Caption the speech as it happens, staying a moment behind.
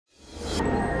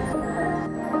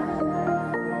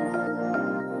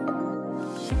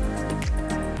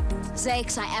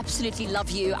Zakes, I absolutely love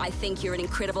you. I think you're an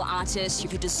incredible artist.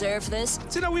 You deserve this.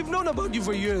 Tina, we've known about you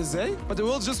for years, eh? But the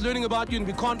world's just learning about you, and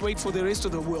we can't wait for the rest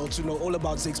of the world to know all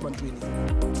about Zakes Bantwini.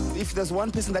 If there's one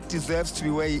person that deserves to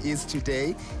be where he is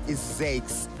today, it's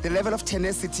Zakes. The level of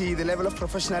tenacity, the level of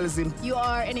professionalism. You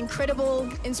are an incredible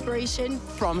inspiration.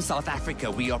 From South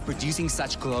Africa, we are producing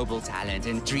such global talent,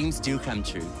 and dreams do come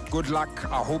true. Good luck.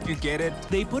 I hope you get it.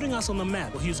 They're putting us on the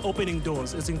map. He's opening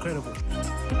doors. It's incredible.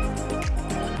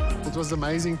 It was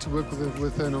amazing to work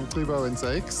with Nomcebo and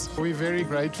Zakes. We're very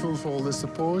grateful for all the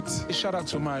support. Shout out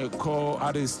to my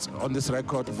co-artists on this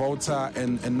record, Volta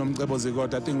and Nomcebo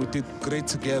Zigot. I think we did great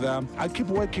together. I keep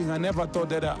working. I never thought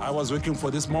that I was working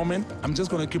for this moment. I'm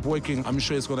just going to keep working. I'm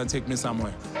sure it's going to take me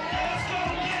somewhere.